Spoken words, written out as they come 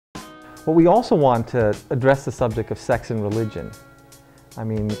But we also want to address the subject of sex and religion. I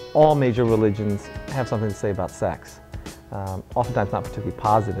mean, all major religions have something to say about sex. Oftentimes not particularly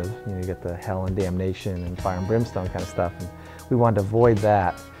positive. You know, you get the hell and damnation and fire and brimstone kind of stuff, and we wanted to avoid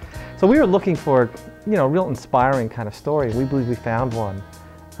that. So we were looking for, you know, a real inspiring kind of story. We believe we found one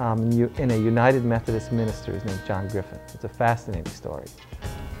in a United Methodist minister. His name's John Griffen. It's a fascinating story.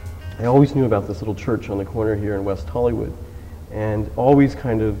 I always knew about this little church on the corner here in West Hollywood, and always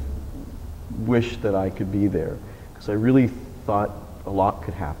kind of wished that I could be there, because I really thought a lot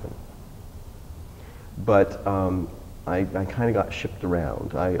could happen. But I kind of got shipped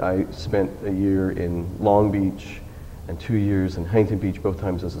around. I spent a year in Long Beach and 2 years in Huntington Beach, both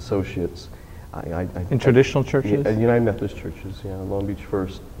times as associates. In traditional churches? United Methodist churches, yeah. Long Beach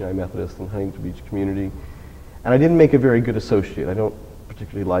First, United Methodist, and Huntington Beach Community. And I didn't make a very good associate. I don't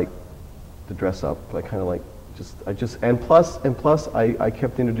particularly like to dress up. I kind of like and plus I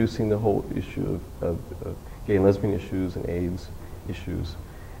kept introducing the whole issue of gay and lesbian issues and AIDS issues.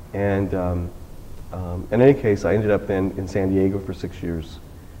 And in any case, I ended up then in San Diego for 6 years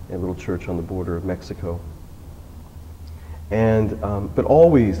in a little church on the border of Mexico. And, but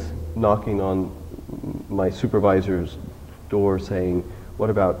always knocking on my supervisor's door saying, what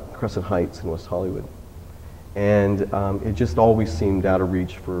about Crescent Heights in West Hollywood? And it just always seemed out of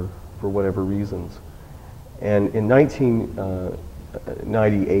reach for whatever reasons. And in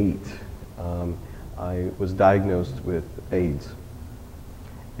 1998, I was diagnosed with AIDS.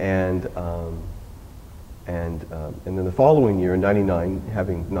 And then the following year, in '99,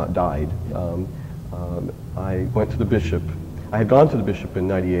 having not died, I went to the bishop. I had gone to the bishop in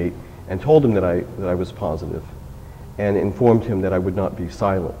 '98 and told him that I was positive, and informed him that I would not be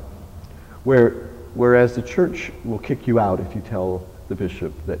silent. Whereas the church will kick you out if you tell the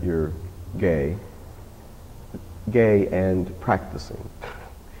bishop that you're gay and practicing.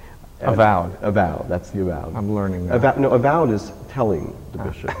 Avowed. Avowed, that's the avowed. I'm learning that. Avowed is telling the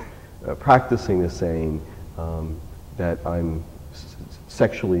bishop. Practicing is saying that I'm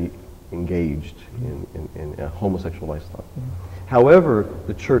sexually engaged in a homosexual lifestyle. However,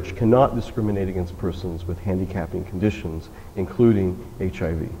 the church cannot discriminate against persons with handicapping conditions, including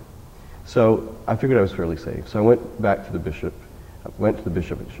HIV. So I figured I was fairly safe. So I went to the bishop, I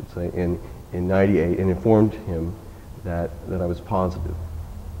should say, in '98 and informed him that I was positive.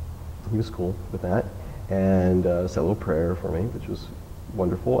 He was cool with that, and said a little prayer for me, which was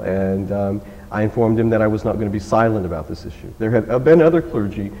wonderful. And I informed him that I was not going to be silent about this issue. There have been other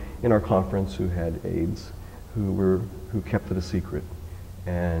clergy in our conference who had AIDS, who kept it a secret,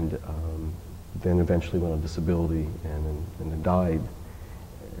 and then eventually went on disability and then died,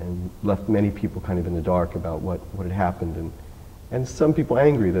 and left many people kind of in the dark about what had happened, and some people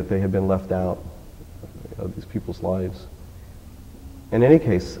angry that they had been left out of these people's lives. In any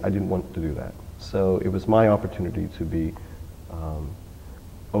case, I didn't want to do that. So it was my opportunity to be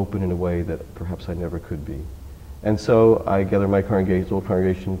open in a way that perhaps I never could be. And so I gathered my little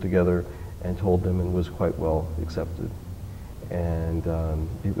congregation together and told them, and was quite well accepted. And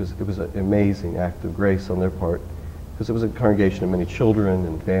it was an amazing act of grace on their part, because it was a congregation of many children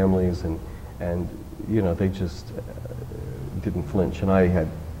and families, and you know, they just didn't flinch. And I had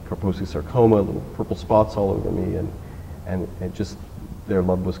corpuscular sarcoma, little purple spots all over me, and it just, their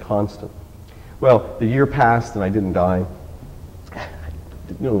love was constant. Well, the year passed and I didn't die. I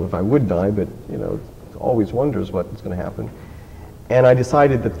didn't know if I would die, but you know, always wonders what's going to happen. And I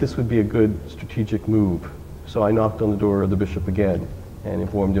decided that this would be a good strategic move. So I knocked on the door of the bishop again and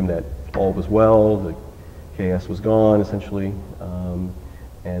informed him that all was well, the KS was gone essentially,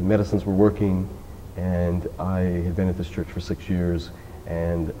 and medicines were working, and I had been at this church for 6 years,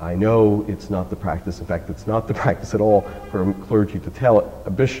 and I know it's not the practice, in fact it's not the practice at all for a clergy to tell a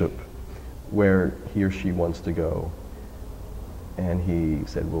bishop where he or she wants to go. And he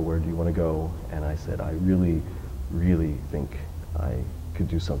said, well, where do you want to go? And I said, I really, really think I could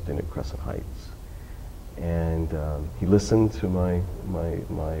do something at Crescent Heights. And he listened to my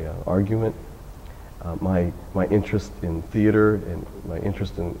argument, my interest in theater, and my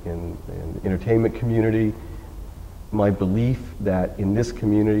interest in the entertainment community, my belief that in this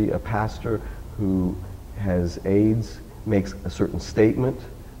community a pastor who has AIDS makes a certain statement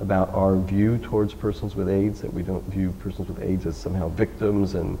about our view towards persons with AIDS, that we don't view persons with AIDS as somehow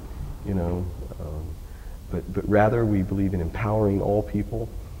victims, and you know, but rather we believe in empowering all people.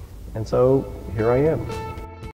 And so here I am.